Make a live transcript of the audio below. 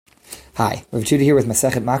Hi, Rav Judah here with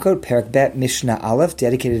Masechet Makot, Perek Bet Mishnah Aleph,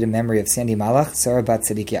 dedicated in memory of Sandy Malach, Sarah Bat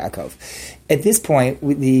Tzadik Yaakov. At this point,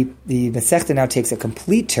 the Masechta now takes a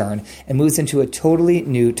complete turn and moves into a totally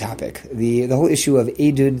new topic. The whole issue of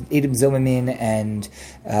Edim Zomamin and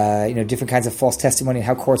different kinds of false testimony and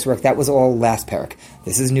how courts work, that was all last Perek.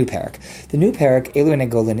 This is new Perek. The new Perek, Elu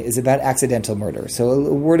Negolin, is about accidental murder. So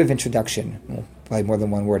a word of introduction. Well, probably more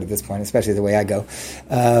than one word at this point, especially the way I go.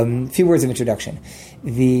 A few words of introduction.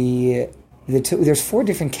 There's four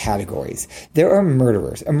different categories. There are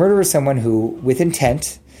murderers. A murderer is someone who, with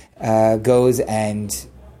intent, goes and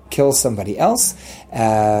kills somebody else,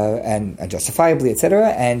 and unjustifiably, etc.,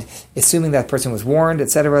 and assuming that person was warned,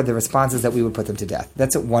 etc., the response is that we would put them to death.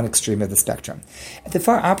 That's at one extreme of the spectrum. At the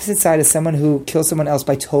far opposite side is someone who kills someone else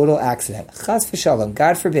by total accident. Chas v'shalom,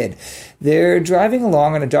 God forbid. They're driving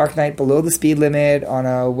along on a dark night below the speed limit, on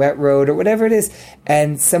a wet road, or whatever it is,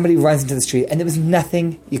 and somebody runs into the street, and there was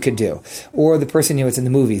nothing you could do. Or the person, it's in the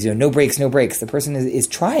movies, no brakes. The person is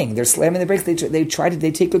trying, they're slamming the brakes, they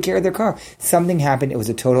take good care of their car. Something happened, it was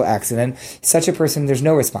a total accident. Such a person, there's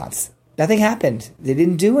no response. Nothing happened. They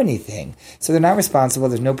didn't do anything. So they're not responsible.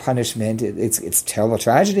 There's no punishment. It's terrible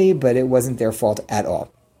tragedy, but it wasn't their fault at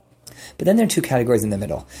all. But then there are two categories in the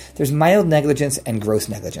middle. There's mild negligence and gross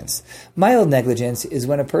negligence. Mild negligence is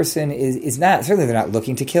when a person is not, certainly they're not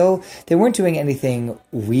looking to kill. They weren't doing anything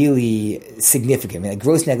really significant.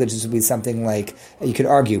 Gross negligence would be something like, you could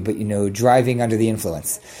argue, but driving under the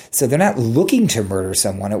influence. So they're not looking to murder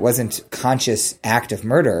someone. It wasn't conscious act of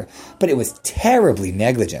murder, but it was terribly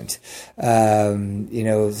negligent.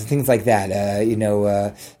 Things like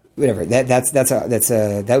that. Whatever,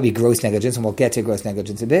 that would be gross negligence, and we'll get to gross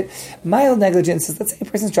negligence a bit. Mild negligence is, let's say a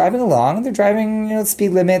person's driving along, and they're driving, speed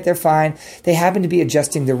limit, they're fine. They happen to be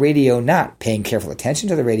adjusting the radio, not paying careful attention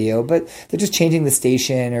to the radio, but they're just changing the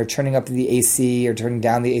station, or turning up the AC, or turning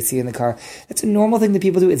down the AC in the car. That's a normal thing that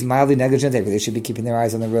people do. It's mildly negligent. They really should be keeping their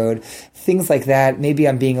eyes on the road. Things like that. Maybe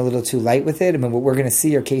I'm being a little too light with it. What we're going to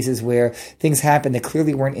see are cases where things happen that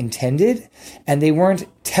clearly weren't intended, and they weren't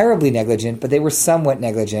terribly negligent, but they were somewhat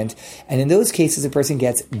negligent. And in those cases, a person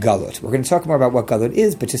gets galut. We're going to talk more about what galut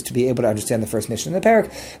is, but just to be able to understand the first mission in the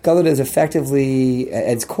parak, galut is effectively, at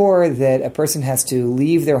its core, that a person has to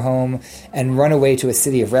leave their home and run away to a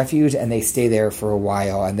city of refuge, and they stay there for a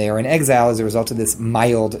while, and they are in exile as a result of this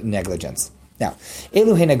mild negligence. Now,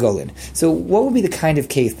 Elu Negolin. So what would be the kind of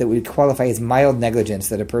case that would qualify as mild negligence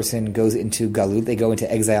that a person goes into galut, they go into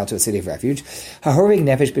exile to a city of refuge? Hahoreg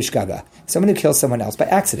nefesh b'shgaga. Someone who kills someone else by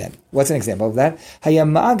accident. What's an example of that?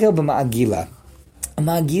 Hayamagel b'ma'agila. A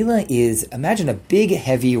ma'agila is, imagine a big,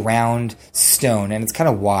 heavy, round stone, and it's kind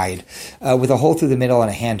of wide, with a hole through the middle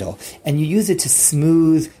and a handle. And you use it to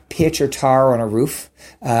smooth pitch or tar on a roof.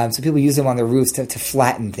 So people use them on their roofs to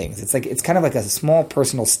flatten things. It's kind of like a small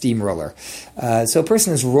personal steamroller. So a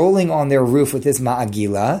person is rolling on their roof with this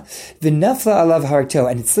ma'agila, v'nafla alav harakto,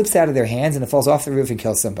 and it slips out of their hands and it falls off the roof and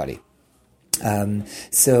kills somebody. For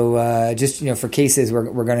cases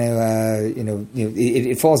we're going to,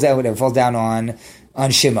 it falls down. It falls down on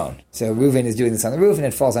Shimon. So Reuven is doing this on the roof, and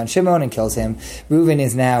it falls on Shimon and kills him. Reuven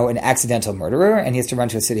is now an accidental murderer, and he has to run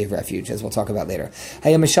to a city of refuge, as we'll talk about later.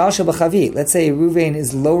 Let's say Reuven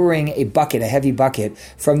is lowering a heavy bucket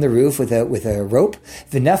from the roof with a rope.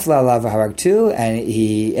 V'nafla alav haragtu, and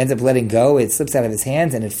he ends up letting go. It slips out of his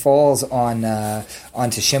hands, and it falls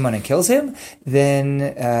onto Shimon and kills him. Then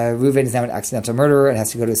Reuven is now an accidental murderer and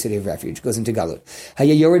has to go to a city of refuge. Goes into galut.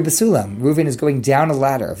 Yored basulam. Reuven is going down a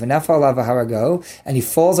ladder. V'nafla alav harago, and he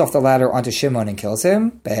falls off the ladder onto Shimon and kills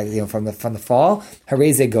him from the fall.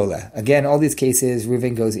 Hareze gola. Again, all these cases,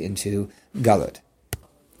 Reuven goes into galut.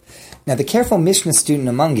 Now, the careful Mishnah student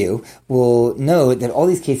among you will know that all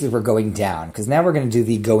these cases were going down, because now we're going to do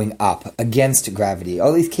the going up against gravity.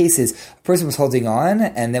 All these cases, a person was holding on,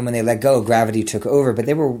 and then when they let go, gravity took over, but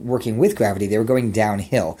they were working with gravity. They were going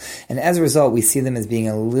downhill. And as a result, we see them as being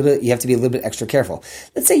you have to be a little bit extra careful.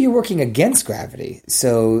 Let's say you're working against gravity,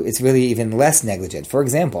 so it's really even less negligent. For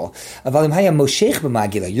example, avalim haya moshech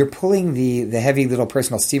b'magila, you're pulling the heavy little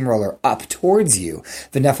personal steamroller up towards you,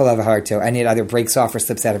 v'nafal avaharto, and it either breaks off or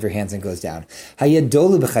slips out of your hands and goes down.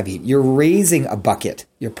 Hayadolu b'chavit, you're raising a bucket.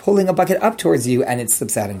 You're pulling a bucket up towards you, and it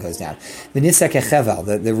slips out and goes down. V'nisek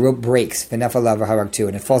echevel, the rope breaks, v'nafal avaharagtu,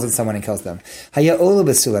 and it falls on someone and kills them. Haya'olu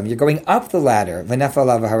b'sulam, you're going up the ladder, v'nafal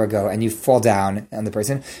avaharago, and you fall down on the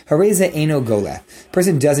person. Hareza eno gola,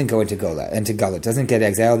 person doesn't go into galut, doesn't get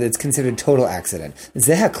exiled. It's considered total accident.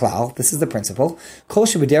 Zehaklal, this is the principle. Kol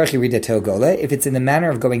shebederech yiridato gola, if it's in the manner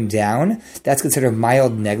of going down, that's considered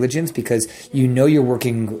mild negligence because you're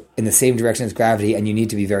working in the same direction as gravity, and you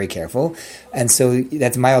need to be very careful. And so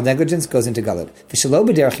that's mild negligence, goes into galut.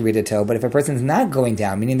 But if a person's not going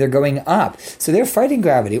down, meaning they're going up, so they're fighting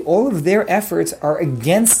gravity, all of their efforts are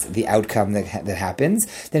against the outcome that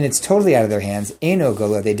happens, then it's totally out of their hands. Eno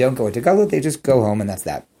gola, they don't go into galut, they just go home, and that's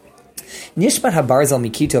that. Nishmat habarzel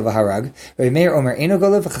mikito v'harag. Rabbi Meir omer eno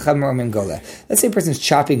gola v'chachamim omer gola. Let's say a person's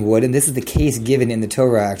chopping wood, and this is the case given in the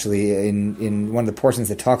Torah, actually, in one of the portions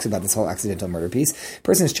that talks about this whole accidental murder piece. A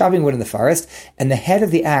person is chopping wood in the forest, and the head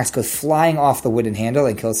of the axe goes flying off the wooden handle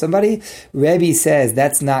and kills somebody. Rebbe says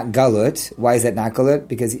that's not galut. Why is that not galut?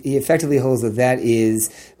 Because he effectively holds that is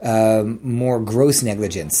more gross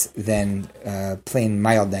negligence than plain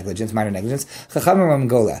mild negligence, minor negligence. Chachamim omer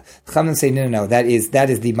gola. Chachamim say no, that is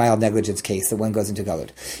the mild negligence case that one goes into galut.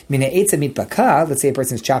 Let's say a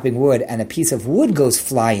person's chopping wood and a piece of wood goes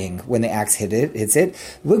flying when the axe hits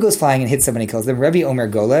it. Wood goes flying and hits somebody, kills them. Rabbi Omer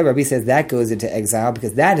Gola. Rabbi says that goes into exile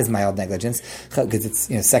because that is mild negligence because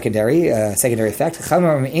it's secondary effect.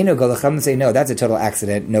 Chachamim say no, that's a total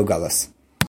accident, no galus.